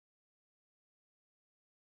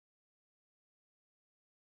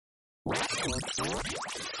Testing, 1,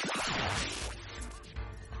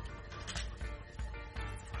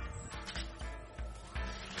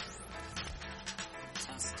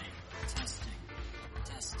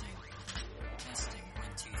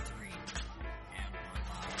 2, 3, and we're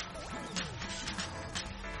live.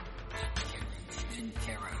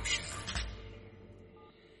 Carow Show.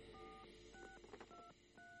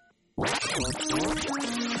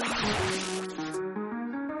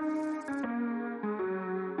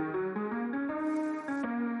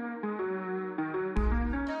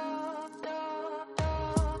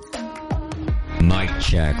 Mic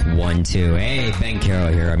check, 1, 2. Hey, Ben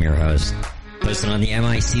Carow here. I'm your host. Posting on the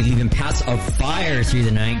MIC, leaving paths of fire through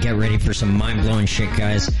the night. Get ready for some mind-blowing shit,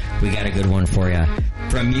 guys. We got a good one for you.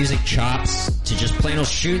 From music chops to just plain old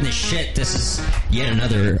shooting the shit, this is yet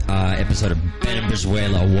another episode of Ben and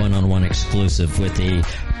Brizuela one-on-one exclusive with a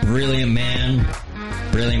brilliant man,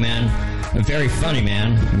 a very funny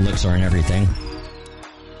man. Looks aren't everything.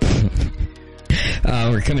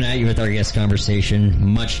 We're coming at you with our guest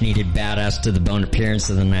conversation. Much needed badass to the bone appearance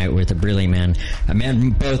of the night with a brilliant man. A man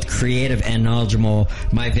both creative and knowledgeable.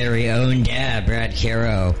 My very own dad, Brad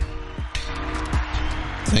Carow.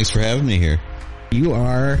 Thanks for having me here. You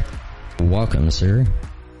are welcome, sir.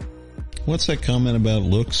 What's that comment about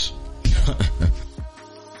looks?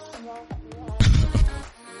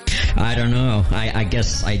 I don't know. I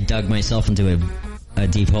guess I dug myself into a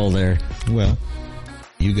deep hole there. Well,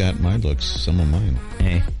 you got my looks, some of mine.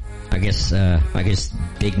 Hey, I guess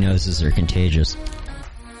big noses are contagious.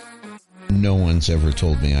 No one's ever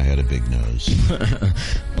told me I had a big nose.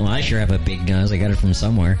 Well, I sure have a big nose. I got it from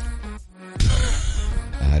somewhere.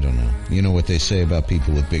 I don't know. You know what they say about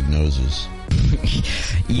people with big noses?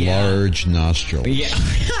 Yeah. Large nostrils. Yeah.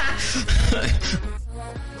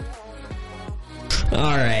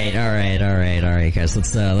 All right, guys.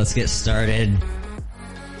 Let's get started.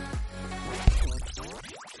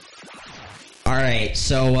 All right,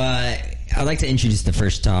 so I'd like to introduce the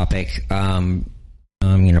first topic. I'm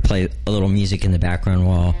going to play a little music in the background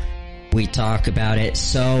while we talk about it.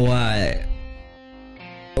 So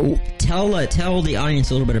tell the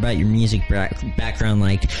audience a little bit about your music background,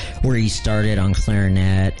 like where you started on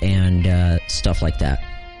clarinet and stuff like that.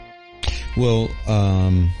 Well,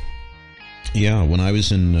 yeah, when I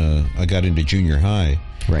was I got into junior high,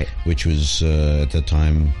 right, which was at the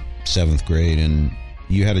time 7th grade, and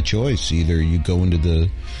you had a choice. Either you go into the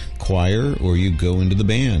choir or you go into the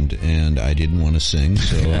band, and I didn't want to sing,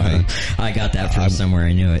 so I got that from somewhere.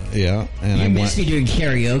 I knew it. Yeah, and you missed me doing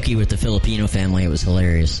karaoke with the Filipino family. It was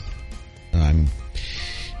hilarious.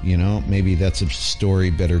 Maybe that's a story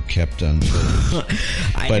better kept untold.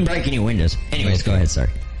 I didn't break any windows. Anyways, okay. Go ahead. Sorry.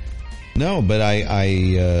 No, but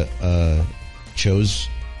I chose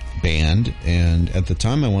band, and at the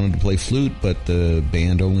time I wanted to play flute, but the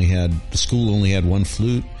school only had one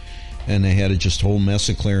flute, and they had a just whole mess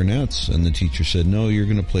of clarinets, and the teacher said, no, you're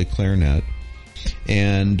going to play clarinet.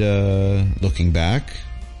 And looking back,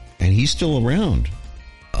 and he's still around.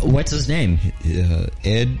 What's his name?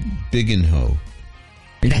 Ed Biggenhoe.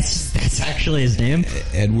 That's actually his name?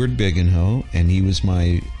 Edward Biggenhoe, and he was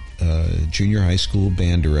my junior high school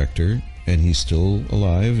band director, and he's still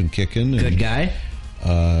alive and kicking. Good guy?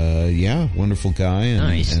 Yeah, wonderful guy, and,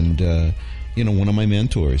 nice. And one of my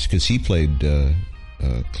mentors, because he played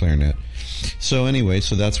clarinet. So anyway,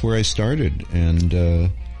 so that's where I started, and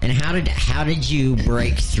how did you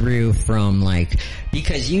break through from, like,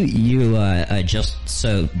 because you just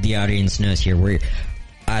so the audience knows here,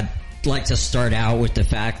 I'd like to start out with the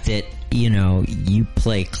fact that you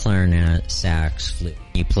play clarinet, sax, flute.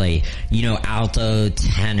 You play, alto,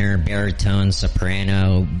 tenor, baritone,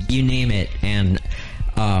 soprano, you name it, and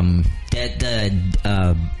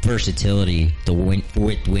the versatility,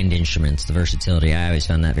 with wind instruments, the versatility, I always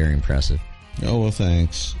found that very impressive. Oh, well,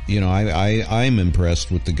 thanks. I'm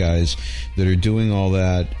impressed with the guys that are doing all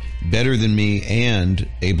that better than me and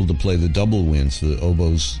able to play the double winds, the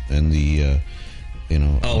oboes and the,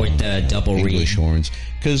 with the double English horns.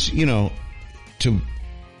 Because, to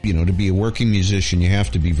be a working musician, you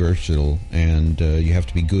have to be versatile, and you have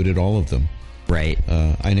to be good at all of them. Right.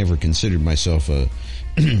 I never considered myself a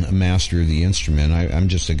master of the instrument. I'm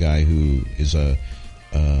just a guy who is a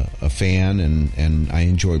fan, and I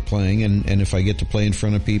enjoy playing, and if I get to play in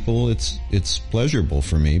front of people, it's pleasurable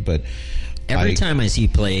for me. But every time I see you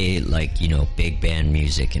play, like, big band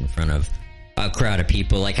music in front of a crowd of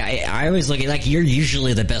people, like, I always look at, like, you're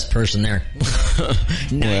usually the best person there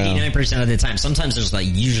 99% of the time. Sometimes there's, like,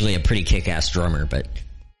 usually a pretty kick-ass drummer, but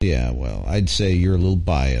yeah, well, I'd say you're a little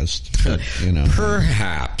biased, but,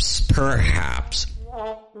 perhaps yeah.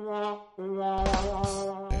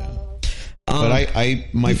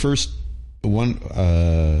 But my first when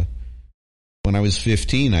I was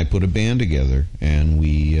 15, I put a band together, and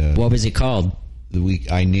we. What was it called?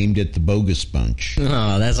 I named it the Bogus Bunch.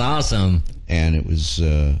 Oh, that's awesome! And it was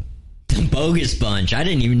the Bogus Bunch. I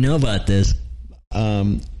didn't even know about this.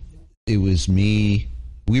 It was me.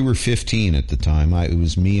 We were 15 at the time. It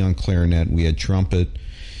was me on clarinet. We had trumpet,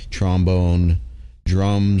 trombone,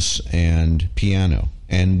 drums, and piano.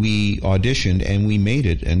 And we auditioned, and we made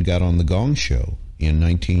it, and got on the Gong Show in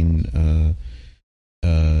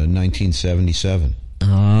 1977.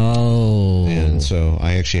 Oh. And so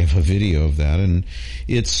I actually have a video of that, and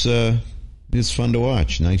it's fun to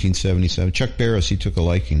watch. 1977. Chuck Barris, he took a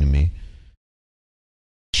liking to me.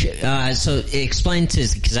 So explain to,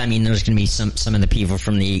 because I mean, there's going to be some of the people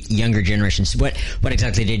from the younger generations. What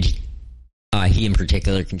exactly did he in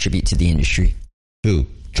particular contribute to the industry? Who?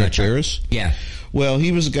 Chuck Barris? Yeah. Well,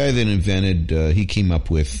 he was the guy that invented, he came up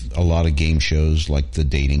with a lot of game shows like the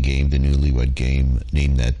dating game, the Newlywed Game,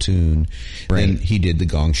 Name That Tune. Right. And he did the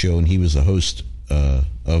Gong Show, and he was the host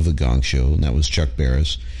of the Gong Show, and that was Chuck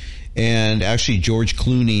Barris. And actually, George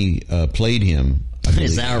Clooney played him.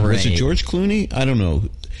 Is that right? Was it George Clooney? I don't know.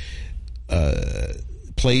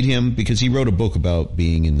 Played him because he wrote a book about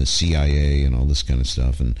being in the CIA and all this kind of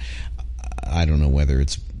stuff, and I don't know whether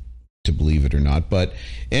it's to believe it or not, but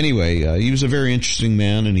anyway, he was a very interesting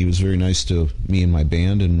man, and he was very nice to me and my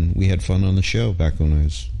band, and we had fun on the show back when I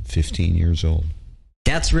was 15 years old.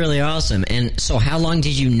 That's really awesome. And so how long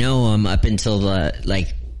did you know him up until on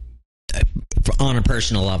a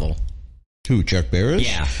personal level? Who, Chuck Barris?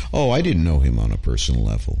 Yeah. Oh, I didn't know him on a personal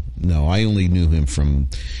level. No, I only knew him from,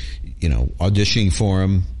 auditioning for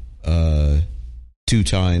him 2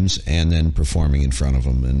 times and then performing in front of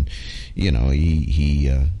him. And,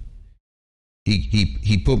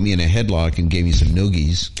 he put me in a headlock and gave me some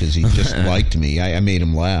noogies because he just liked me. I made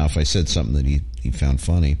him laugh. I said something that he found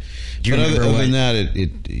funny. But other than that,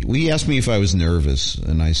 he asked me if I was nervous,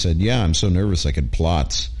 and I said, yeah, I'm so nervous I could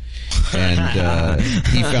plot. And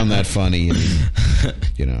he found that funny, and,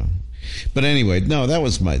 But anyway, no, that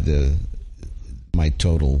was my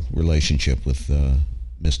total relationship with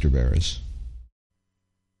Mr. Barris.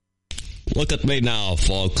 Look at me now,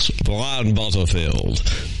 folks. Brian Butterfield.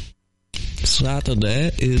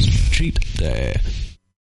 Saturday is cheat day.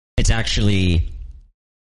 It's actually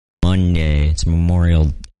Monday. It's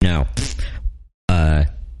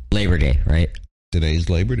Labor Day, right? Today's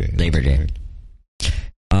Labor Day. Labor Day.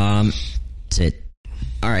 That's it.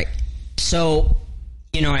 All right. So,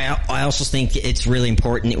 I also think it's really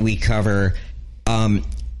important that we cover, what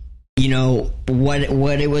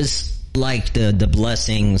it was like, the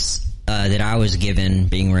blessings that I was given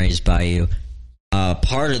being raised by you.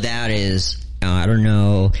 Part of that is, I don't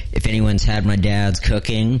know if anyone's had my dad's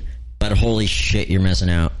cooking, but holy shit, you're missing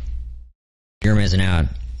out. You're missing out.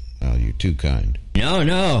 Oh, you're too kind.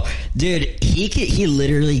 No, dude. He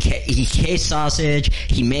literally cased sausage.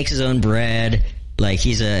 He makes his own bread. Like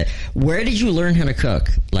Where did you learn how to cook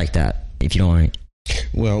like that? If you don't mind.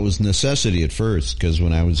 Well, it was necessity at first because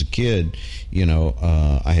when I was a kid,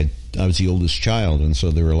 I was the oldest child, and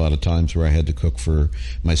so there were a lot of times where I had to cook for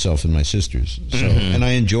myself and my sisters. So, and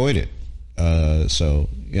I enjoyed it.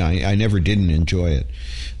 I never didn't enjoy it.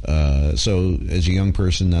 So as a young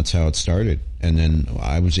person, that's how it started. And then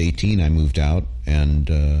I was 18, I moved out, and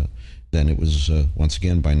then it was once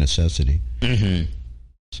again by necessity. Mm-hmm.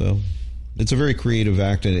 So it's a very creative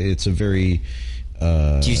act, and it's a very...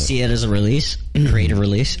 Do you see it as a release? Creative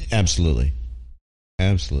release? Absolutely.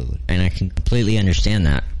 Absolutely. And I can completely understand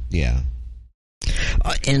that. Yeah.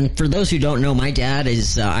 And for those who don't know, my dad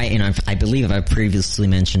is, I believe I've previously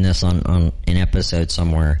mentioned this on an episode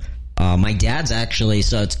somewhere. My dad's actually,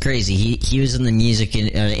 so it's crazy. He was in the music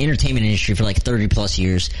and entertainment industry for like 30 plus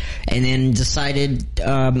years, and then decided,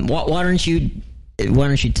 why don't you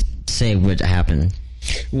say what happened?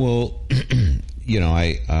 Well,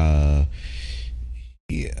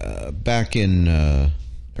 back in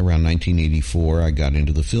around 1984, I got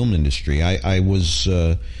into the film industry. I was,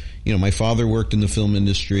 my father worked in the film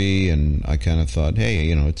industry, and I kind of thought,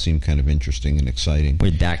 hey, it seemed kind of interesting and exciting.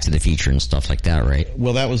 With Back to the Future and stuff like that, right?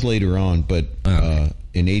 Well, that was later on, but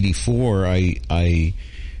in 84, I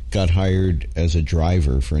got hired as a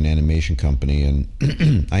driver for an animation company,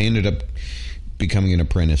 and I ended up becoming an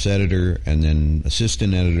apprentice editor and then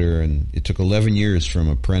assistant editor, and it took 11 years from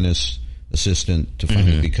apprentice assistant to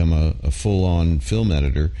finally become a full-on film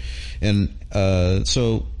editor. And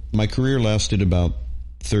so my career lasted about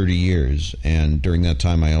 30 years, and during that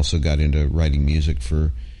time I also got into writing music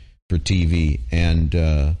for TV, and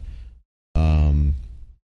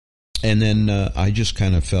then I just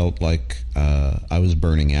kind of felt like I was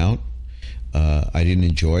burning out. I didn't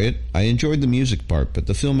enjoy it. I enjoyed the music part, but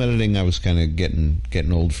the film editing, I was kind of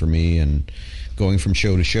getting old for me, and going from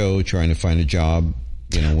show to show, trying to find a job.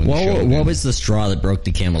 You know, when what was the straw that broke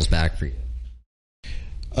the camel's back for you?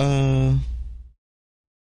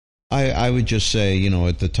 I would just say, you know,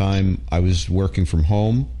 at the time I was working from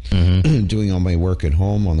home, doing all my work at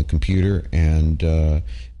home on the computer, and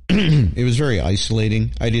it was very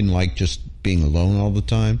isolating. I didn't like just being alone all the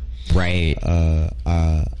time. Right.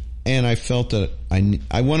 And I felt that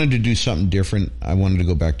I wanted to do something different. I wanted to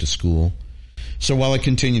go back to school. So while I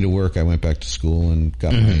continued to work, I went back to school and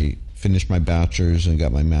got finished my bachelor's and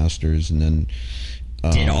got my master's, and then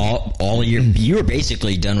did all your you were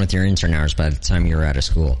basically done with your intern hours by the time you were out of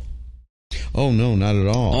school. Oh no, not at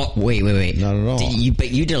all. Oh, wait, not at all.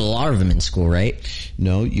 But you did a lot of them in school, right?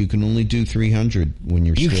 No, you can only do 300 when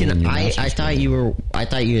you're still in your master's program. I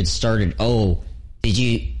thought you had started. Oh, did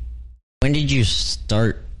you? When did you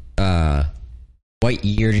start? What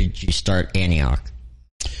year did you start Antioch?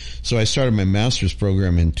 So I started my master's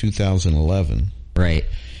program in 2011. Right.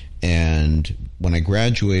 And when I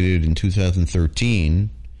graduated in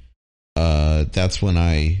 2013, that's when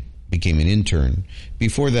I became an intern.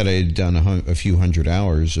 Before that, I had done a few hundred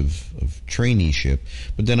hours of traineeship,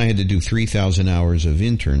 but then I had to do 3,000 hours of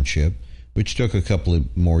internship, which took a couple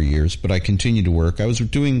of more years, but I continued to work. I was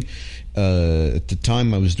doing, at the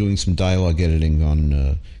time, I was doing some dialogue editing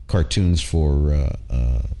on cartoons for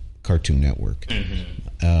Cartoon Network.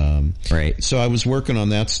 Right. So I was working on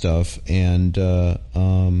that stuff, and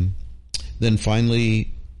then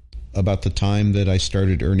finally, about the time that I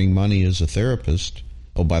started earning money as a therapist,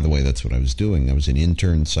 oh, by the way, that's what I was doing. I was an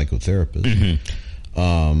intern psychotherapist.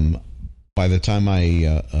 By the time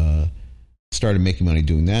I started making money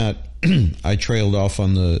doing that, I trailed off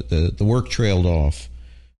on the work trailed off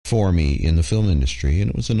for me in the film industry, and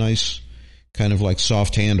it was a nice kind of like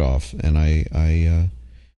soft handoff, and I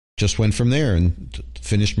just went from there and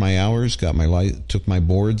finished my hours, got my took my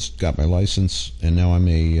boards, got my license, and now I'm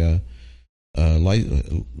a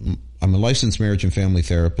licensed marriage and family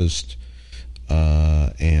therapist,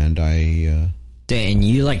 and and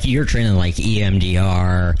you're training like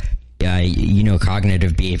EMDR,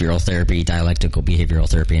 cognitive behavioral therapy, dialectical behavioral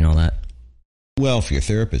therapy, and all that. Well, if you're a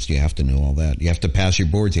therapist, you have to know all that. You have to pass your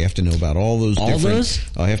boards. You have to know about all those. All those?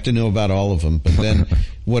 I have to know about all of them. But then,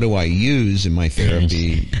 what do I use in my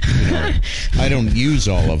therapy? I don't use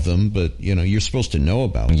all of them, but you're supposed to know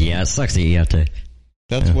about them. Yeah, it sucks that you have to.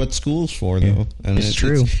 That's what school's for, though. And it's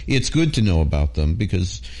true. It's good to know about them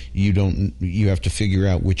because you have to figure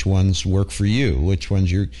out which ones work for you, which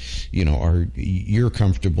ones you're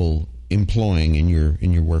comfortable employing in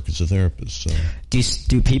your work as a therapist. So.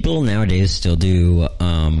 Do people nowadays still do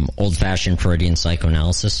old-fashioned Freudian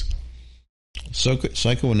psychoanalysis?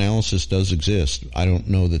 Psychoanalysis does exist. I don't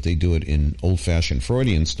know that they do it in old-fashioned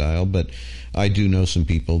Freudian style, but I do know some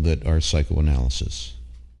people that are psychoanalysis.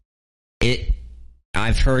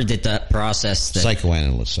 I've heard that process.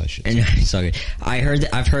 Psychoanalysts, I should say. Sorry,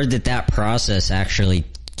 I've heard that process actually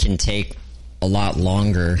can take a lot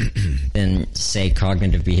longer than, say,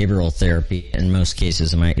 cognitive behavioral therapy in most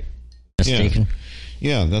cases. Am I mistaken?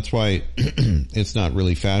 Yeah, that's why it's not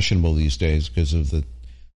really fashionable these days because of the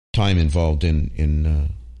time involved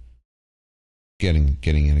in getting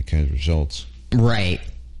any kind of results. Right.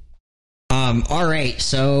 All right.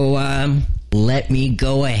 So let me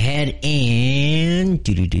go ahead and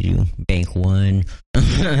bank one.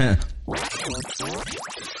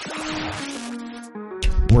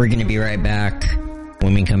 We're going to be right back.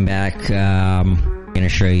 When we come back, I'm going to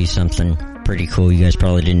show you something pretty cool. You guys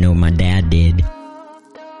probably didn't know what my dad did.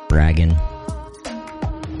 Bragging.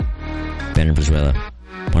 Venezuela.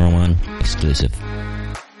 101 exclusive.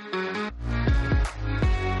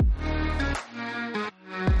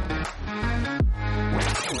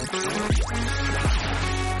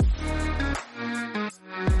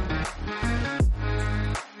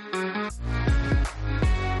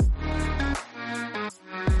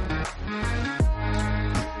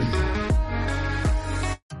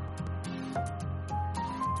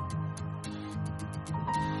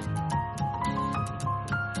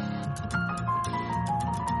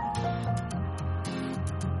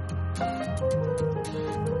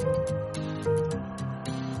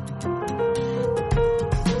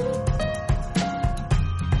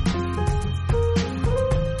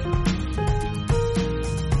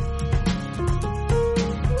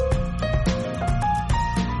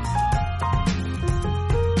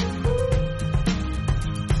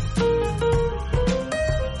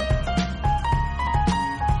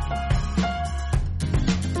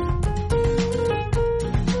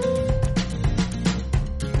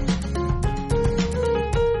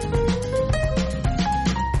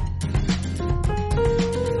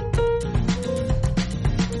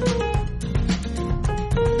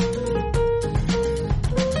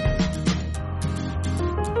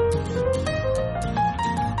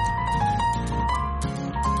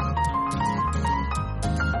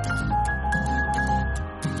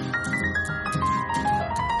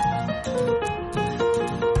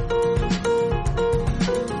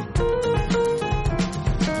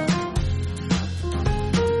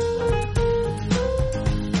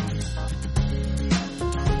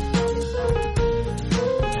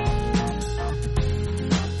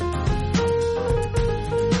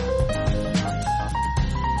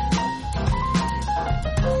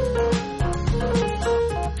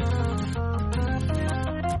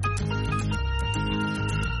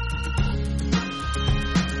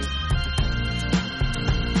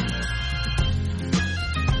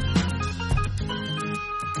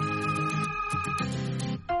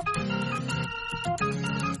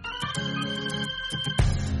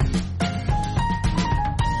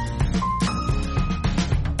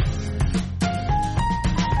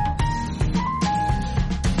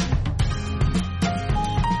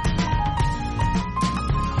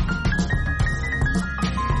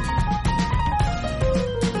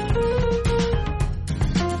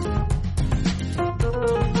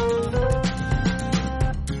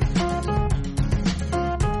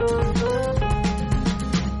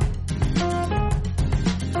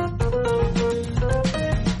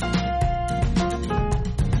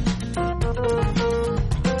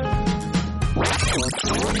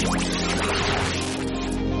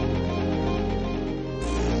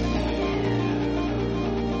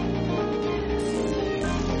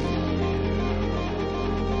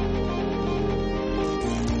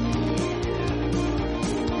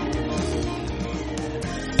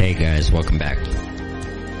 guys? Welcome back.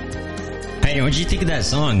 Hey, what did you think of that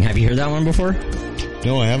song? Have you heard that one before?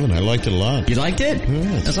 No, I haven't. I liked it a lot. You liked it?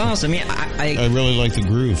 Yeah. That's awesome. Yeah, I really like the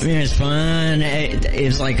groove. I mean, it's fun. It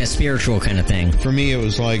was like a spiritual kind of thing. For me, it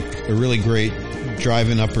was like a really great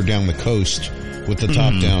driving up or down the coast with the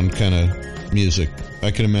top-down kind of music. I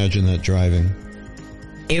can imagine that driving.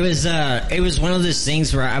 It was one of those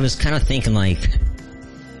things where I was kind of thinking like,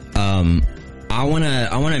 I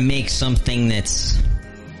wanna make something that's,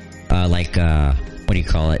 what do you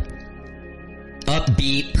call it?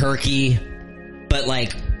 Upbeat, perky, but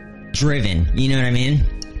like driven. You know what I mean?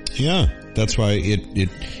 Yeah, that's why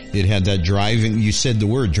it had that driving. You said the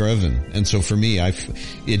word driven, and so for me,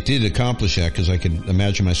 it did accomplish that because I could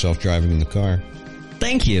imagine myself driving in the car.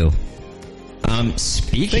 Thank you.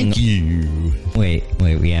 Speaking. Thank you. Wait.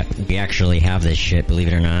 We actually have this shit. Believe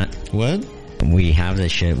it or not. What? We have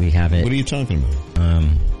this shit. We have it. What are you talking about?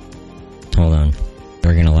 Hold on.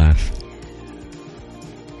 They're gonna laugh.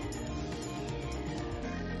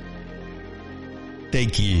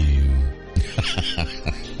 Thank you.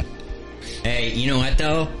 Hey, you know what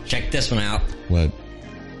though? Check this one out. What?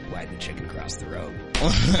 Why'd the chicken cross the road? I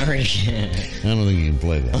don't think you can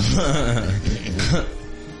play that.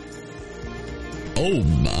 Oh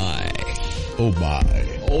my. Oh my.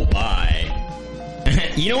 Oh my.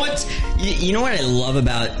 You know what? You know what I love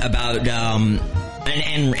about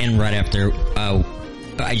and right after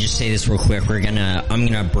I just say this real quick. I'm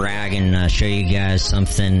gonna brag and show you guys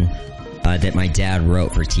something that my dad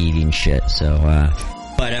wrote for TV and shit. So,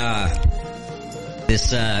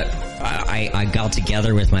 I got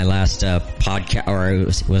together with my last podcast, or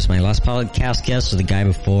it was my last podcast guest, or the guy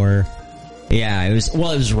before. Yeah, it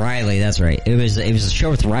was Riley. That's right. It was a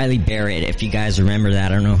show with Riley Barrett. If you guys remember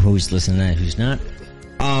that, I don't know who's listening to that, who's not.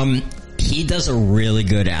 He does a really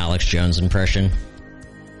good Alex Jones impression.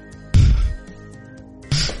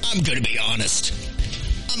 I'm gonna be honest.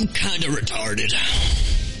 I'm kinda retarded.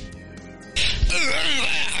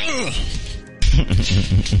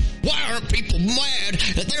 Why are people mad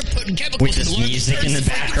that they're putting chemicals with this music in the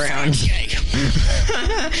background?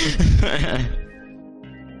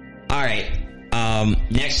 All right.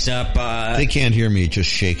 Next up, they can't hear me just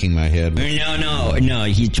shaking my head. No.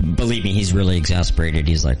 Believe me, he's really exasperated.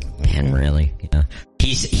 He's like, man, really? Yeah.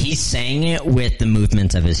 He's saying it with the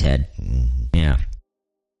movement of his head. Yeah.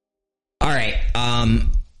 All right.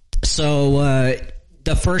 So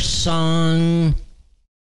the first song.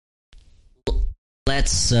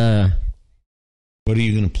 Let's. What are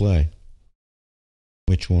you going to play?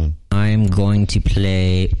 Which one? I'm going to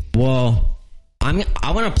play. Well, I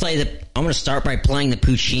want to start by playing the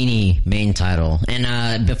Puccini main title.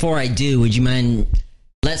 And before I do, would you mind?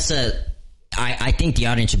 Let's. I think the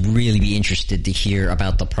audience would really be interested to hear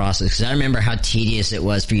about the process, because I remember how tedious it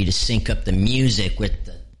was for you to sync up the music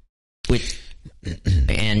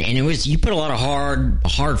and it was, you put a lot of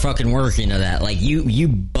hard fucking work into that. Like you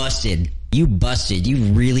busted, you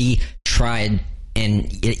really tried,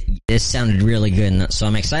 and this sounded really good. And so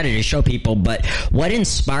I'm excited to show people. But what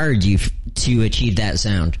inspired you to achieve that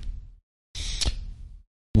sound?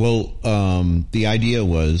 Well, the idea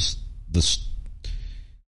was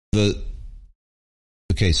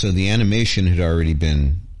okay, so the animation had already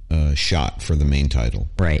been shot for the main title.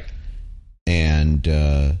 Right. And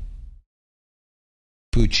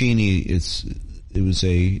Puccini, it was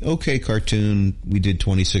a okay cartoon. We did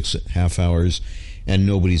 26 half hours, and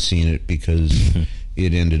nobody's seen it because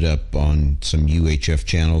it ended up on some UHF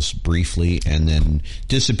channels briefly and then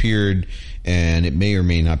disappeared, and it may or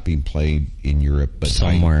may not be played in Europe, but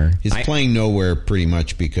somewhere. It's playing nowhere pretty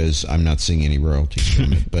much because I'm not seeing any royalties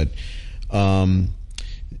from it. But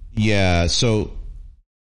yeah, so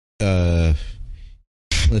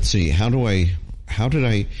let's see, how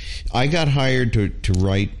did I got hired to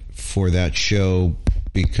write for that show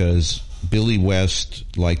because Billy West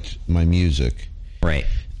liked my music. Right.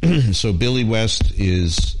 So Billy West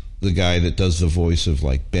is the guy that does the voice of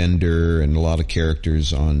like Bender and a lot of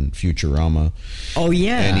characters on Futurama. Oh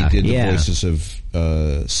yeah. And he did the voices of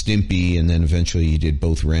Stimpy, and then eventually he did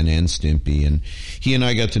both Ren and Stimpy, and he and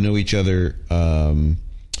I got to know each other.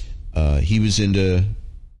 He's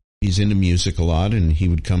into music a lot, and he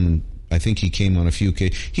would come. I think he came on a few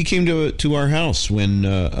occasions. He came to our house when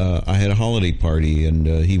I had a holiday party, and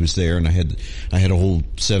he was there, and I had a whole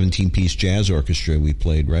 17-piece jazz orchestra we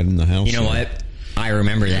played right in the house. You know what? I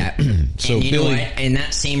remember that. So and you Billy, know what? In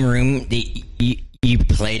that same room that you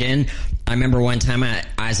played in, I remember one time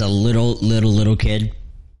as a little kid,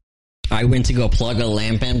 I went to go plug a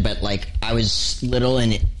lamp in, but like I was little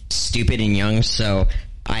and stupid and young, so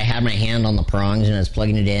I had my hand on the prongs and I was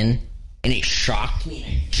plugging it in. and it shocked me.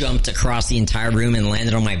 I jumped across the entire room and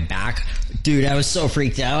landed on my back. Dude, I was so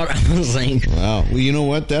freaked out. I was like, wow. Well, you know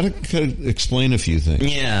what? That could explain a few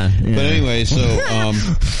things. Yeah. But anyway, so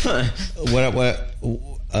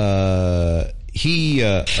he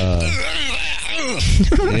yeah,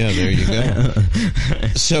 there you go.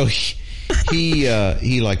 So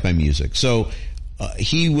he liked my music. So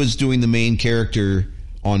he was doing the main character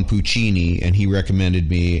on Puccini, and he recommended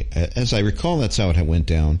me. As I recall, that's how it went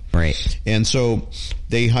down. Right. And so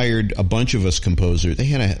they hired a bunch of us composers. They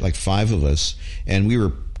had like 5 of us, and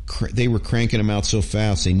they were cranking them out so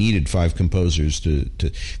fast. They needed 5 composers to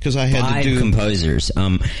because I had 5 to do composers.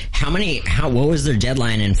 What was their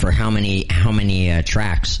deadline, and for how many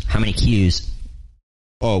tracks? How many cues?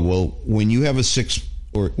 Oh, well, when you have a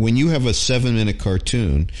 7-minute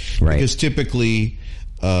cartoon, right. Because typically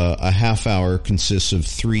a half hour consists of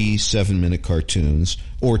 3 7-minute cartoons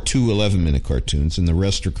or 2 11-minute cartoons, and the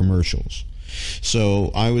rest are commercials.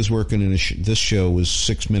 So I was working in this show was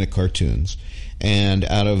 6-minute cartoons, and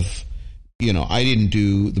out of, I didn't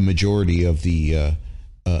do the majority of the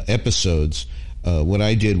episodes. What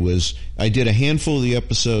I did was I did a handful of the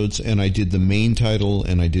episodes, and I did the main title,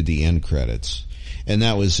 and I did the end credits. And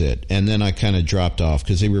that was it. And then I kind of dropped off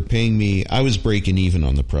because they were paying me. I was breaking even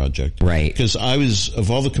on the project. Right. Because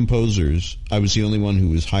of all the composers, I was the only one who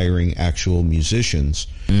was hiring actual musicians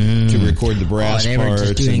to record the brass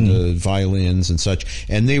parts and the violins and such.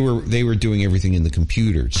 And they were doing everything in the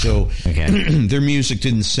computer. So their music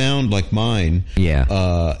didn't sound like mine.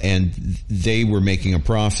 Yeah. And they were making a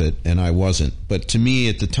profit, and I wasn't. But to me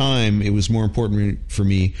at the time, it was more important for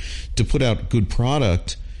me to put out good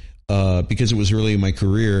product. Because it was early in my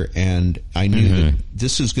career, and I knew that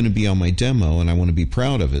this is going to be on my demo, and I want to be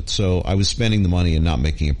proud of it. So I was spending the money and not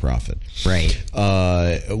making a profit. Right.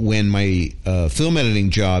 When my film editing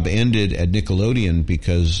job ended at Nickelodeon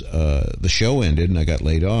because the show ended and I got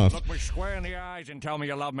laid off. Look me square in the eyes and tell me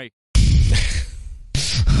you love me.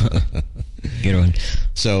 Good one.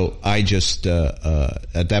 So I just,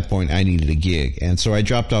 at that point, I needed a gig. And so I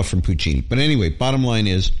dropped off from Puccini. But anyway, bottom line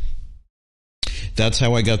is, that's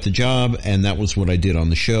how I got the job, and that was what I did on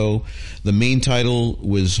the show. The main title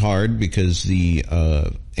was hard because the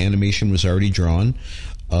animation was already drawn.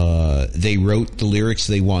 They wrote the lyrics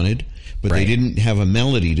they wanted, but they didn't have a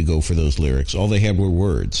melody to go for those lyrics. All they had were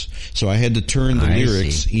words. So I had to turn the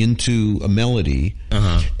lyrics into a melody,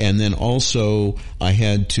 and then also I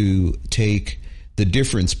had to take the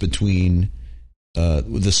difference between...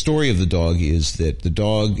 the story of the dog is that the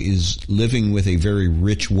dog is living with a very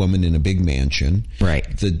rich woman in a big mansion. Right.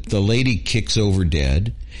 The lady kicks over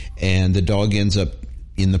dead, and the dog ends up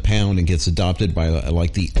in the pound and gets adopted by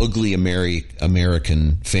like the ugly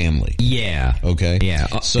American family. Yeah. Okay.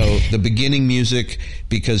 Yeah. So the beginning music,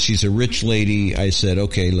 because she's a rich lady, I said,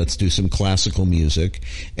 okay, let's do some classical music,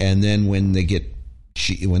 and then when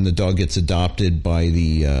the dog gets adopted by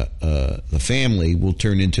the family, will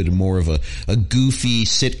turn into more of a goofy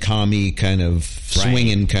sitcom-y kind of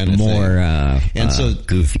swinging kind of more thing. And so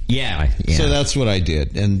goofy. Yeah. So that's what I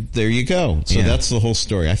did, and there you go. So that's the whole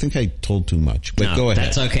story. I think I told too much, but go ahead.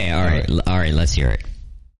 That's okay. All right. Let's hear it.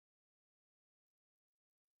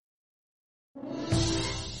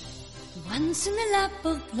 Once in the lap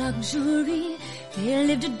of luxury, there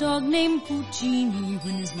lived a dog named Puccini.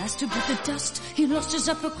 When his master bit the dust, he lost his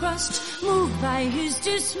upper crust. Moved by his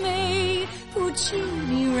dismay,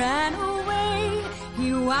 Puccini ran away.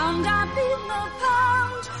 He wound up in the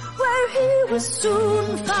pound, where he was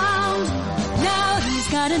soon found. Now he's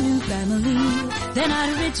got a new family. They're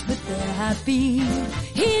not rich, but they're happy.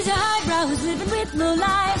 His eyebrows living with low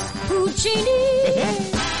life.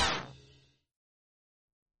 Puccini.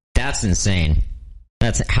 That's insane.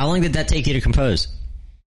 How long did that take you to compose?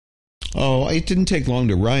 Oh, it didn't take long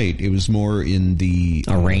to write. It was more in the...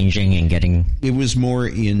 arranging and getting... It was more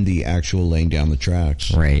in the actual laying down the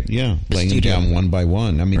tracks. Right. Yeah, laying them down one by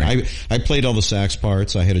one. I mean, I played all the sax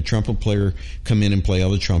parts. I had a trumpet player come in and play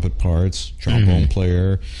all the trumpet parts. Trombone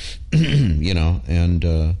player, and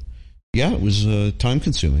it was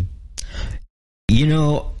time-consuming.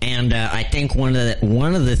 And I think one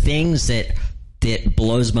of the things that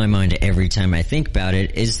blows my mind every time I think about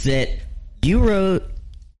it is that you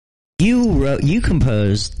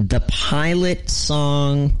composed the pilot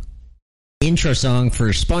song, intro song for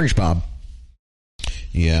SpongeBob.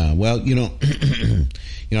 Yeah, well,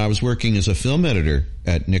 I was working as a film editor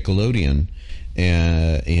at Nickelodeon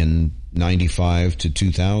in 95 to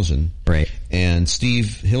 2000. Right. And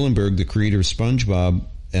Steve Hillenburg, the creator of SpongeBob,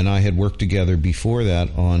 and I had worked together before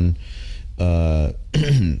that on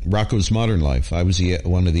Rocco's Modern Life. I was I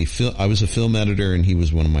was a film editor, and he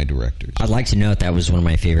was one of my directors. I'd like to note that was one of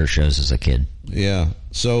my favorite shows as a kid. Yeah.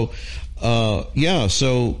 So,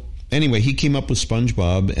 So anyway, he came up with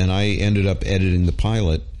SpongeBob, and I ended up editing the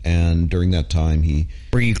pilot. And during that time,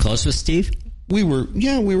 Were you close with Steve? we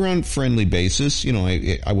were on a friendly basis. You know,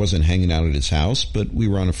 I wasn't hanging out at his house, but we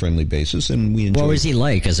were on a friendly basis, and we enjoyed. What was he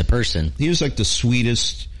like as a person? He was like the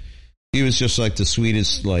sweetest. He was just like the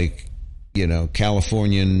sweetest, like, you know,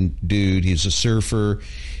 Californian dude. He's a surfer.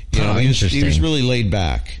 You know, he was really laid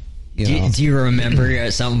back. Do you remember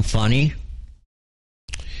something funny?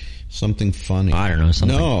 Something funny? I don't know.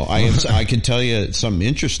 Something. No, I can tell you something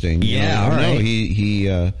interesting. Yeah, all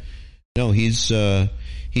right. No,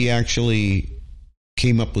 he actually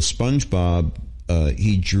came up with SpongeBob.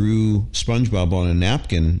 He drew SpongeBob on a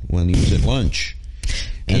napkin when he was at lunch.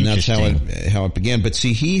 And that's how it began. But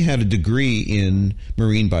see, he had a degree in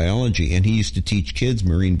marine biology, and he used to teach kids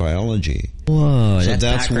marine biology. Whoa, so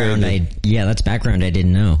that's background. That's background I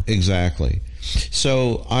didn't know. Exactly.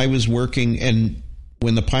 So I was working, and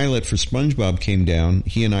when the pilot for SpongeBob came down,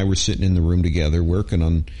 he and I were sitting in the room together working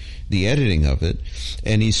on the editing of it,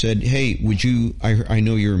 and he said, "Hey, would you? I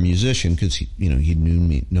know you're a musician, because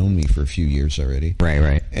he'd known me for a few years already,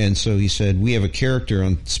 right." And so he said, we have a character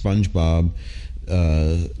on SpongeBob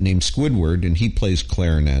named Squidward, and he plays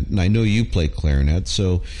clarinet, and I know you play clarinet,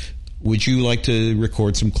 so would you like to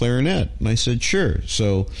record some clarinet?" And I said, sure.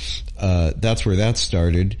 So that's where that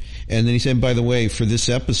started. And then he said, by the way, for this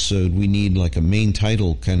episode, we need like a main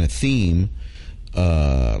title kind of theme,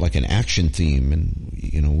 like an action theme, and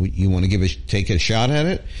you want to take a shot at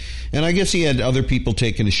it? And I guess he had other people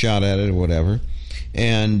taking a shot at it or whatever.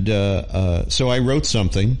 And so I wrote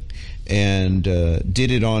something and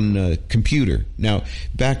did it on a computer. Now,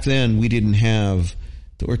 back then we didn't have.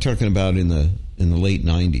 We're talking about in the late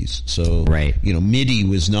 90s. So right. MIDI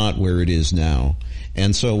was not where it is now.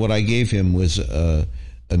 And so what I gave him was a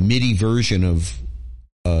MIDI version of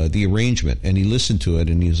the arrangement, and he listened to it,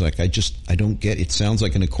 and he was like, I don't get it. It sounds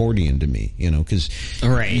like an accordion to me, because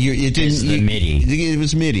right. It didn't. MIDI. It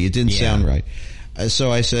was MIDI. It didn't sound right.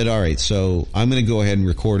 So I said, all right, so I'm going to go ahead and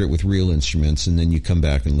record it with real instruments, and then you come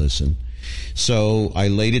back and listen. So I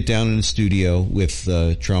laid it down in the studio with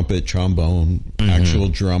trumpet, trombone, actual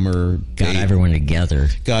drummer. Got everyone together.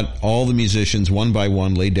 Got all the musicians one by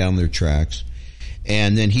one, laid down their tracks.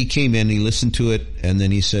 And then he came in, he listened to it, and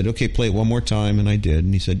then he said, okay, play it one more time, and I did.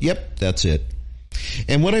 And he said, yep, that's it.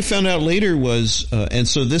 And what I found out later was, and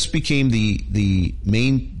so this became the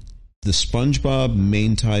SpongeBob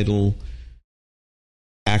main title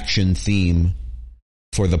action theme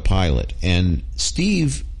for the pilot. And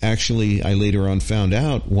Steve, actually, I later on found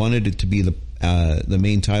out, wanted it to be the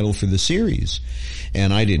main title for the series.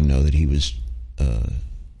 And I didn't know that he was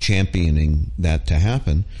championing that to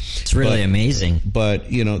happen. It's really amazing. But,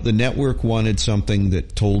 the network wanted something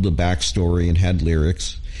that told a backstory and had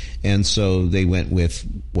lyrics. And so they went with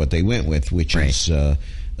what they went with, which is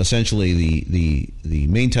essentially the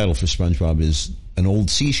main title for SpongeBob is an old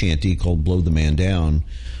sea shanty called Blow the Man Down,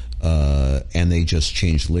 and they just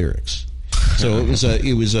changed lyrics. So it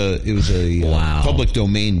was a wow. Public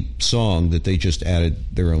domain song that they just added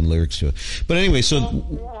their own lyrics to it. But anyway, so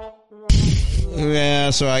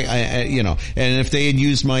I and if they had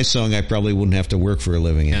used my song, I probably wouldn't have to work for a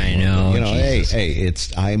living anymore. I know. Hey,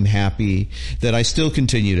 I'm happy that I still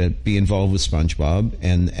continue to be involved with SpongeBob,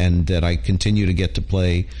 and that I continue to get to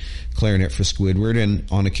play clarinet for Squidward, and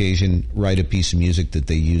on occasion write a piece of music that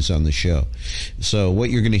they use on the show. So what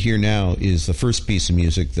you're going to hear now is the first piece of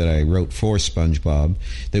music that I wrote for SpongeBob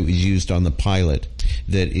that was used on the pilot,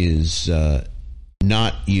 that is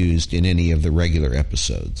not used in any of the regular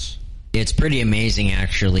episodes. It's pretty amazing,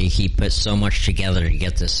 actually. He put so much together to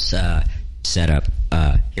get this set up.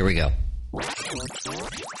 Here we go.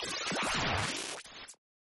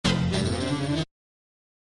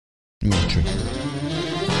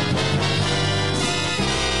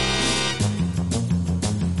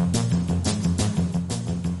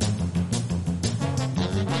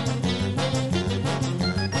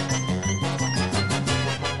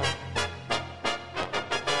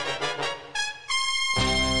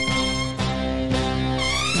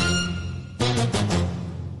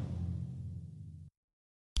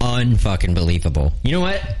 Unfucking believable. You know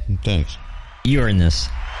what? Thanks. You're in this.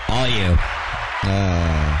 All you.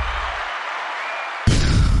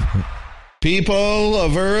 People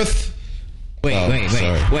of Earth. Wait.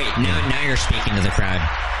 Now you're speaking to the crowd.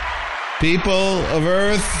 People of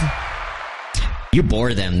Earth. You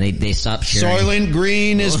bore them. They stop cheering. Soylent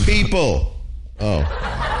Green is people. Oh.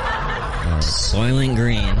 Soylent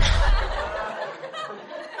Green.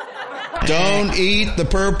 Don't eat the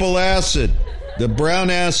purple acid. The brown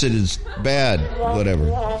acid is bad. Whatever.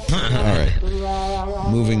 All right.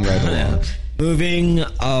 Moving right along. Moving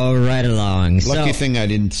right along. Lucky thing I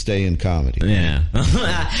didn't stay in comedy. Yeah.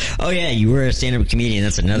 Oh, yeah, you were a stand-up comedian.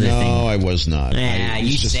 That's another thing. No, I was not. Yeah,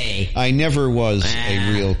 you say. I never was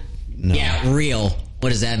a real... No. Yeah, real. What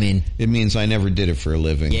does that mean? It means I never did it for a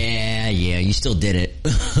living. Yeah, you still did it.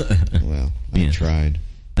 Well, I tried.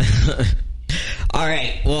 All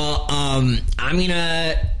right, well, I'm going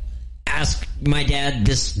to ask my dad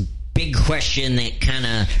this big question that kind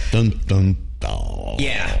of... Dun, dun, dun.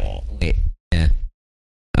 Yeah. Wait. Yeah.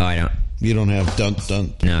 Oh, I don't. You don't have dunk,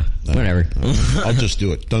 dunk. No, whatever. I'll just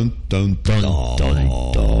do it. Dun, dun, Dun, dun,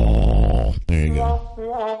 dun, dun. There you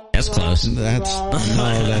go. That's close. That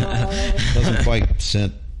doesn't quite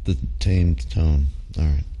set the tamed tone. All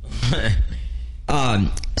right.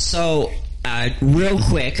 So, real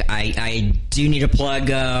quick, I do need to plug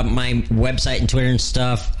my website and Twitter and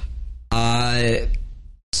stuff.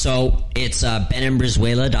 So it's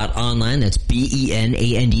benandbrizuela.online. That's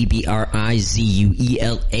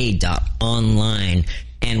BENANDBRIZUELA.online.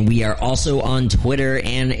 And we are also on Twitter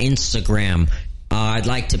and Instagram. I'd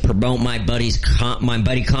like to promote my buddy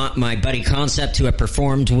Concept, who I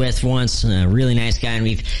performed with once. A really nice guy, and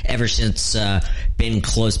we've ever since been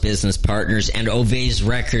close business partners. And Ove's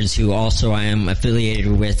Records, who also I am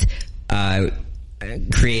affiliated with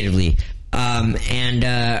creatively. I'm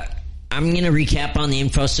going to recap on the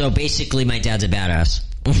info. So basically, my dad's a badass.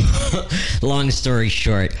 Long story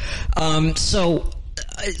short. I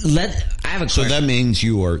have a question. So that means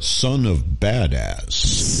you are son of badass.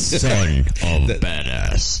 Son of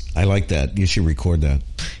badass. I like that. You should record that.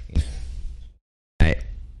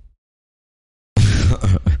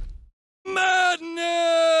 Madness!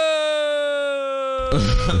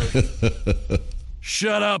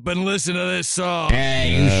 Shut up and listen to this song.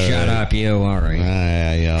 Hey, you shut up, you. All right.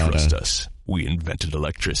 Trust us. We invented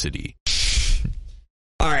electricity.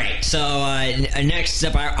 All right. So next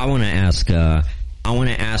up, I want to ask. I want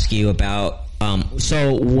to ask you about.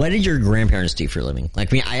 So, what did your grandparents do for a living?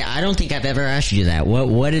 Like me, I don't think I've ever asked you that.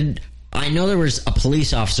 What did I know? There was a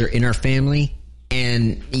police officer in our family,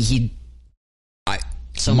 and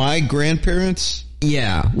my grandparents.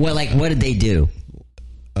 Yeah. Well, like, what did they do?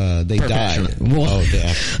 They died. Well,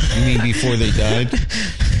 you mean before they died?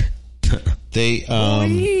 They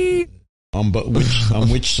on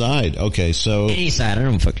which side? Okay, so any side. I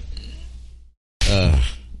don't fuck.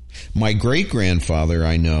 My great grandfather,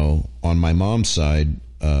 I know, on my mom's side,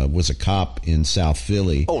 was a cop in South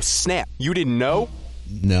Philly. Oh snap! You didn't know?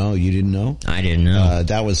 No, you didn't know? I didn't know.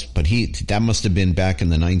 That must have been back in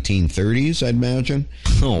the 1930s, I'd imagine.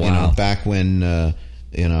 Oh wow! Back when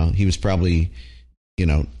he was probably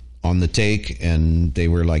on the take, and they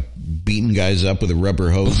were like beating guys up with a rubber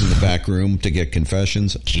hose in the back room to get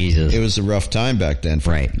confessions. Jesus, it was a rough time back then.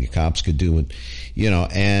 Right, the cops could do it,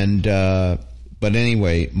 and. But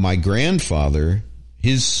anyway, my grandfather,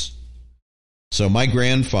 my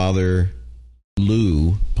grandfather,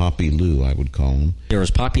 Lou, Poppy Lou, I would call him. There was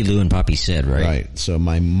Poppy Lou and Poppy Sid, right? Right. So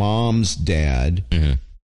my mom's dad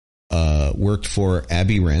worked for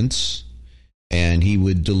Abbey Rents, and he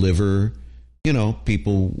would deliver,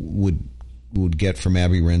 people would get from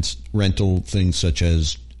Abbey Rents rental things such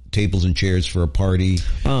as tables and chairs for a party.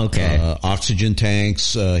 Oh, okay. Oxygen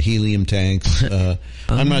tanks, helium tanks.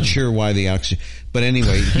 I'm not sure why the oxygen, but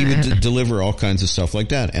anyway, he would deliver all kinds of stuff like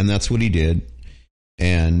that, and that's what he did.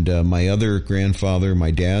 And my other grandfather,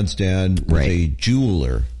 my dad's dad, was a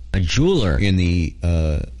jeweler. A jeweler in the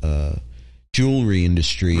jewelry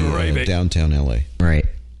industry, downtown LA. Right.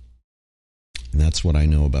 And that's what I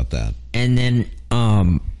know about that. And then,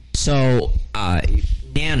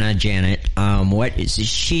 Nana, Janet, what is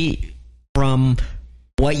she, from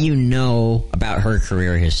what you know about her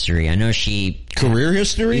career history? I know she... Career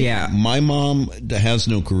history? Yeah. My mom has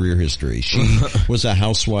no career history. She was a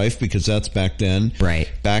housewife because that's back then.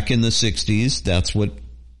 Right. Back in the 60s, that's what,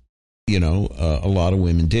 a lot of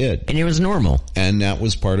women did. And it was normal. And that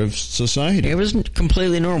was part of society. It was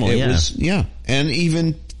completely normal, It was. And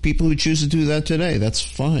even... people who choose to do that today, that's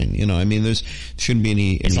fine. There shouldn't be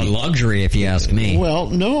any... It's a luxury, if you ask me. Well,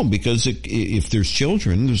 no, because if there's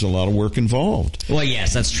children, there's a lot of work involved. Well,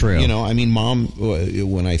 yes, that's true. Mom,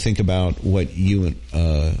 when I think about what you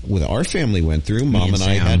with our family went through, Mom and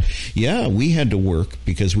I had... Yeah, we had to work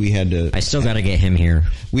because we had to... I still got to get him here.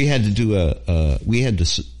 We had to do we had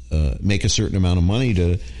to make a certain amount of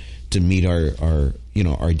money to meet our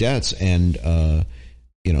debts, and...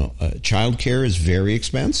 childcare is very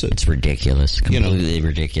expensive. It's ridiculous. Completely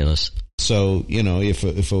ridiculous. So,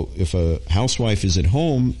 if a housewife is at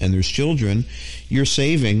home and there's children, you're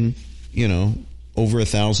saving, over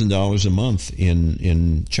 $1,000 a month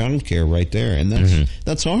in childcare right there, and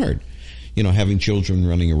that's hard. Having children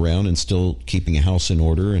running around and still keeping a house in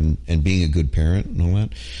order and being a good parent and all that.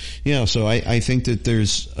 Yeah, so I think that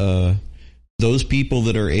there's those people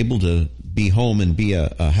that are able to be home and be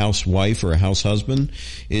a housewife or a house husband.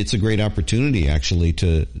 It's a great opportunity, actually,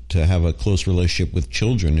 to have a close relationship with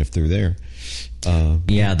children if they're there.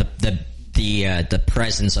 The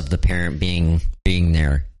presence of the parent being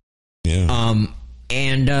there. Yeah.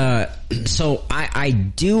 So I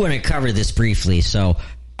do want to cover this briefly. So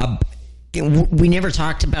we never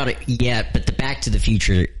talked about it yet, but the Back to the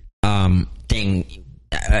Future thing.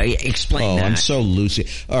 Explain that. I'm so loosey.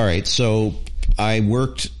 All right, so I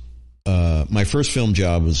worked. My first film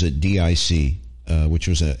job was at DIC, which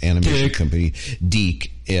was an animation company.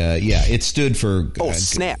 DIC. It stood for. Oh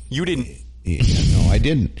snap! You didn't. No, I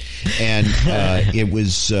didn't. And it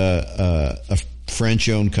was a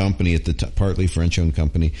French-owned company at the partly French-owned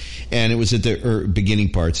company, and it was at the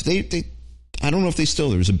beginning parts. They I don't know if they still.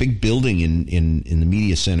 There was a big building in the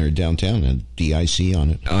media center downtown, and DIC on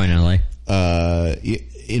it. Oh, in LA.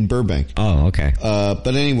 In Burbank. Oh, okay.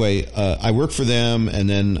 But anyway, I worked for them, and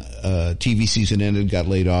then TV season ended, got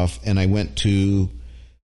laid off, and I went to.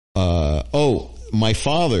 My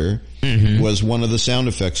father was one of the sound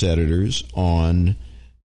effects editors on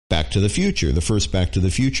Back to the Future, the first Back to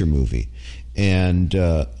the Future movie. And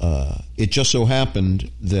it just so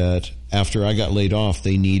happened that after I got laid off,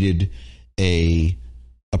 they needed a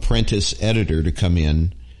apprentice editor to come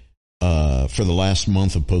in for the last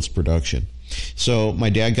month of post-production. So my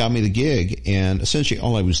dad got me the gig, and essentially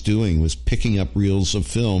all I was doing was picking up reels of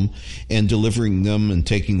film and delivering them and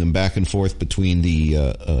taking them back and forth between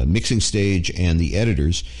the mixing stage and the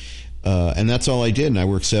editors. And that's all I did. And I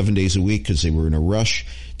worked 7 days a week because they were in a rush.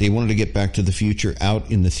 They wanted to get Back to the Future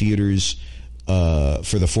out in the theaters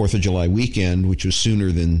for the 4th of July weekend, which was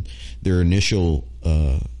sooner than their initial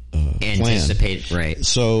anticipated plan. Right.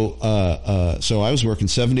 So I was working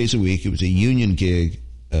 7 days a week. It was a union gig.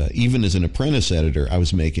 Even as an apprentice editor, I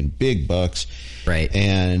was making big bucks. Right.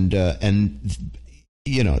 And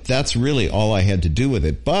that's really all I had to do with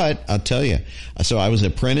it. But I'll tell you, so I was an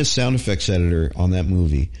apprentice sound effects editor on that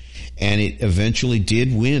movie, and it eventually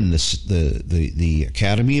did win the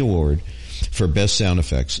Academy Award for best sound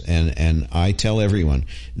effects. And I tell everyone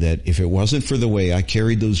that if it wasn't for the way I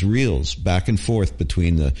carried those reels back and forth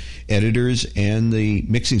between the editors and the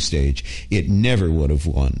mixing stage, it never would have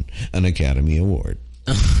won an Academy Award.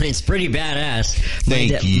 It's pretty badass.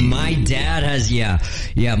 Thank you. My dad has,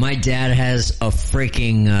 my dad has a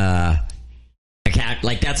freaking, cat.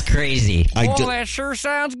 Like, that's crazy. That sure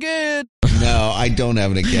sounds good. No, I don't have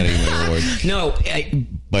an Academy Award. No, I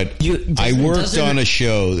worked on a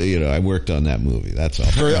show. I worked on that movie. That's all.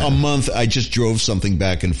 For a month, I just drove something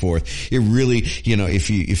back and forth. It really,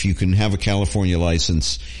 if you can have a California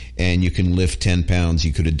license and you can lift 10 pounds,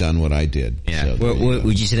 you could have done what I did. Yeah. So,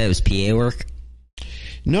 would you say that was PA work?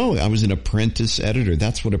 No, I was an apprentice editor.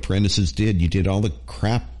 That's what apprentices did. You did all the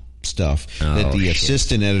crap stuff that the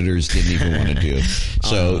assistant editors didn't even want to do.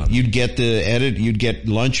 So you'd get you'd get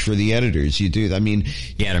lunch for the editors. You do. I mean,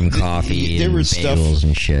 get them coffee. There was stuff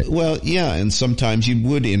and shit. Well, yeah, and sometimes you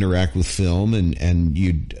would interact with film and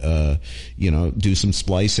you'd do some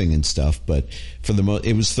splicing and stuff. But for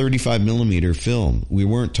it was 35 millimeter film. We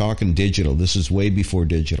weren't talking digital. This is way before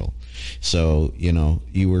digital. So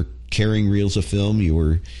you were carrying reels of film. You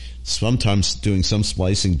were sometimes doing some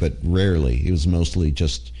splicing, but rarely. It was mostly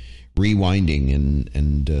just rewinding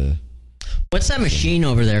and what's that machine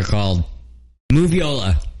over there called?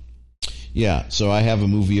 Moviola. Yeah, so I have a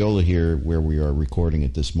Moviola here where we are recording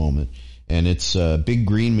at this moment, and it's a big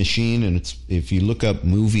green machine, and it's, if you look up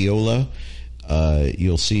Moviola,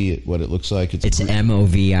 you'll see what it looks like. It's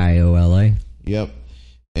Moviola. Yep,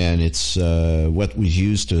 and it's what was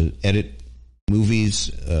used to edit movies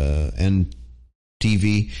and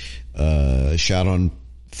TV, shot on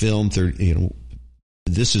film.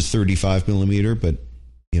 This is 35 millimeter, but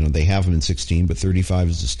they have them in 16, but 35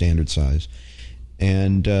 is the standard size.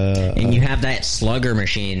 And you have that slugger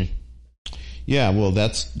machine. Yeah, well,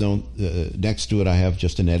 that's next to it. I have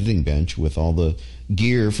just an editing bench with all the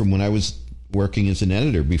gear from when I was working as an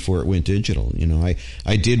editor before it went digital.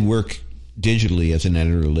 I did work digitally as an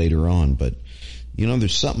editor later on, but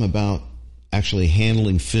there's something about actually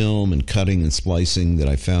handling film and cutting and splicing that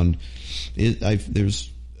I found I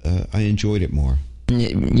enjoyed it more.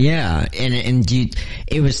 Yeah, and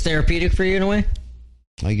it was therapeutic for you in a way.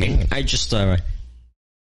 I guess. I just a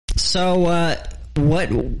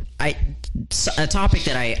topic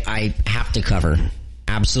that I have to cover,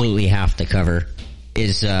 absolutely have to cover,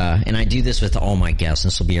 is, and I do this with all my guests.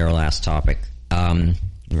 This will be our last topic. All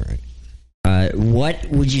right. What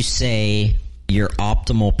would you say your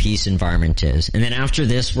optimal peace environment is? And then after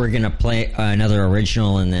this, we're gonna play another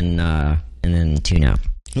original, and then tune out.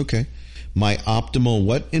 Okay. My optimal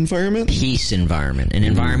what environment? Peace environment. An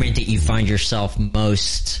environment that you find yourself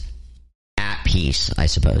most at peace, I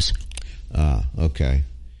suppose. Okay.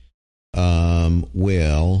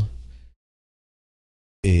 Well,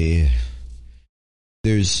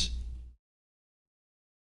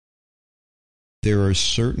 there are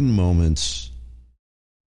certain moments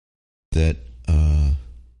that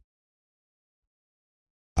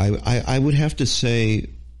I would have to say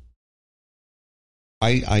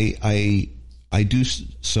I do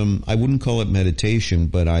some, I wouldn't call it meditation,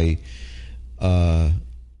 but I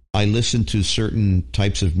listen to certain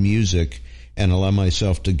types of music and allow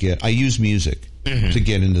myself to I use music to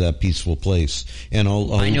get into that peaceful place. And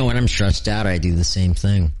I know when I'm stressed out, I do the same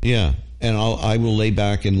thing. Yeah. And I will lay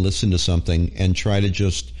back and listen to something and try to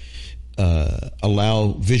just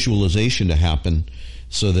allow visualization to happen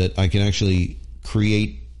so that I can actually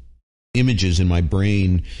create images in my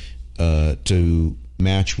brain to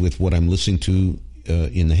match with what I'm listening to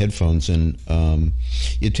in the headphones. And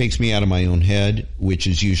it takes me out of my own head, which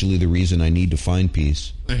is usually the reason I need to find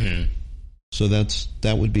peace. Mm-hmm. So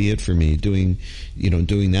that would be it for me, doing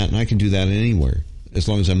that. And I can do that anywhere, as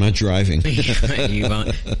long as I'm not driving. You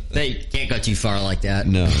can't go too far like that.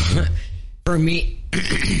 No. For me,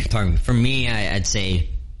 I'd say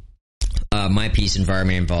my peace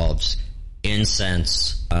environment involves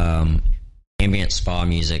incense, ambient spa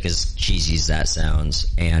music, as cheesy as that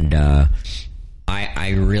sounds, and I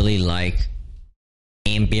really like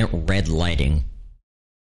ambient red lighting,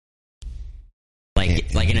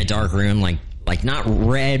 like in a dark room, like not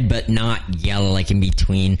red but not yellow, like in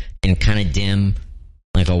between, and kind of dim.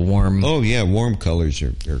 Like a warm. Oh yeah, warm colors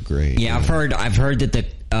are great. Yeah, I've heard that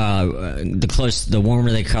the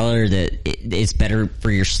warmer the color, that it's better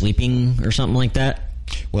for your sleeping or something like that.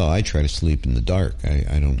 Well, I try to sleep in the dark.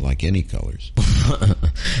 I don't like any colors.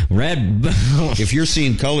 Red. If you're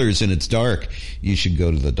seeing colors and it's dark, you should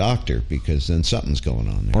go to the doctor, because then something's going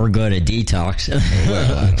on there. Or go to detox.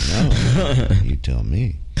 Well, I don't know. You tell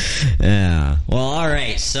me. Yeah. Well, all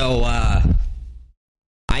right. So.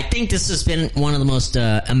 I think this has been one of the most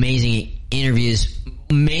amazing interviews,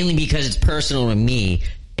 mainly because it's personal to me,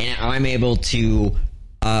 and I'm able to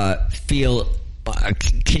feel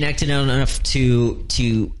connected enough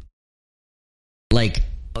to like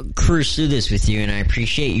cruise through this with you, and I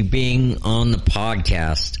appreciate you being on the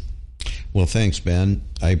podcast. Well, thanks, Ben.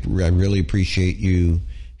 I really appreciate you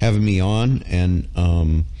having me on, and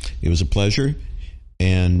it was a pleasure.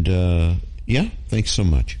 And yeah, thanks so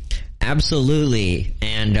much. Absolutely.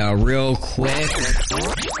 And real quick,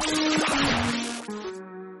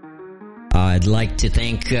 I'd like to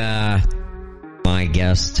thank my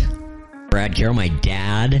guest, Brad Carow, my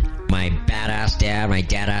dad, my badass dad, my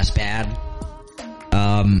dadass bad.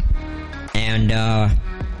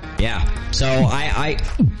 Yeah. So I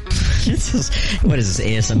this is, what is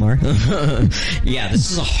this, ASMR? Yeah, this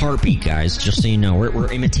is a heartbeat, guys, just so you know.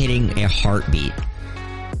 We're imitating a heartbeat.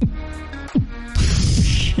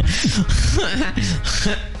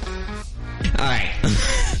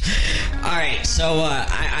 Alright, so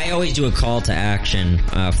I always do a call to action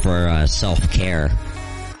for self-care.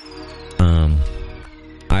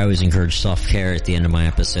 I always encourage self-care at the end of my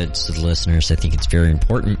episodes to the listeners. I think it's very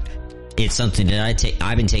important. It's something that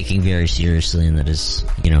I've been taking very seriously, and that has,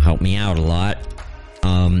 helped me out a lot.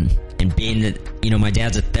 And being that, my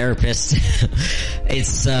dad's a therapist,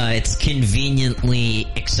 it's conveniently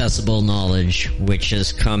accessible knowledge, which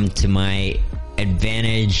has come to my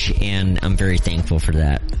advantage, and I'm very thankful for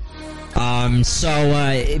that.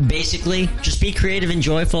 So basically, just be creative and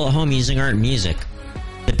joyful at home using art and music.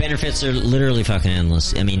 The benefits are literally fucking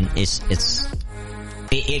endless. I mean,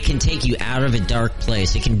 it can take you out of a dark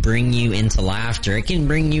place. It can bring you into laughter. It can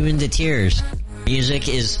bring you into tears. Music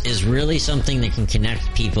is really something that can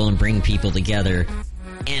connect people and bring people together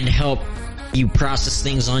and help you process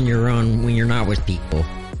things on your own when you're not with people.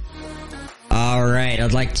 Alright,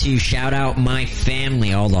 I'd like to shout out my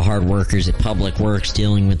family, all the hard workers at Public Works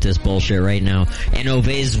dealing with this bullshit right now, and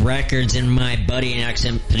Ovays Records, and my buddy and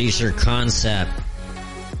accent producer Concept.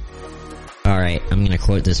 Alright, I'm gonna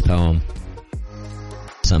quote this poem.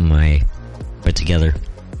 Something I put together.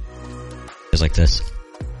 It goes like this.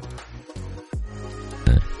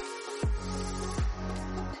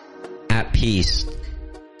 At peace,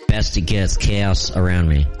 best it gets, chaos around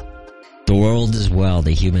me. The world is well,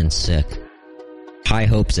 the humans sick. High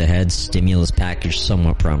hopes ahead, stimulus package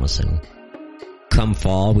somewhat promising. Come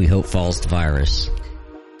fall, we hope falls the virus.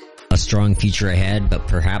 strong future ahead, but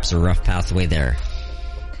perhaps a rough pathway there.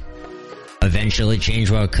 Eventually change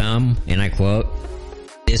will come, and I quote,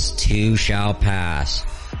 "This too shall pass."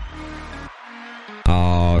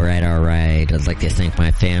 Alright. I'd like to thank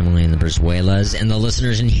my family and the Brizuelas and the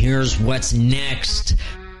listeners, and here's what's next.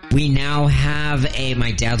 We now have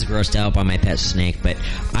my dad's grossed out by my pet snake, but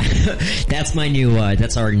that's my new,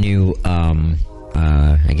 that's our new,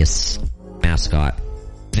 I guess, mascot.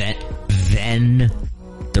 Ven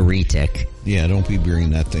the Retic. Yeah, don't be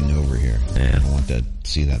bringing that thing over here. Yeah. I don't want to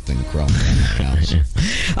see that thing crawling around my house.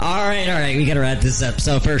 Alright, we gotta wrap this up.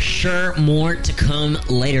 So for sure, more to come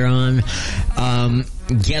later on.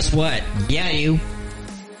 Guess what? Yeah, you.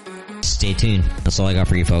 Stay tuned. That's all I got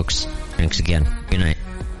for you folks. Thanks again. Good night.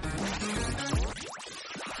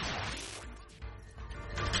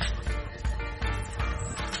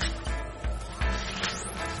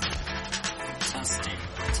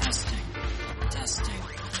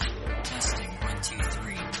 Testing. 1, 2,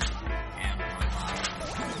 3. And we're live.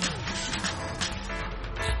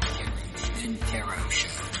 Ben Carow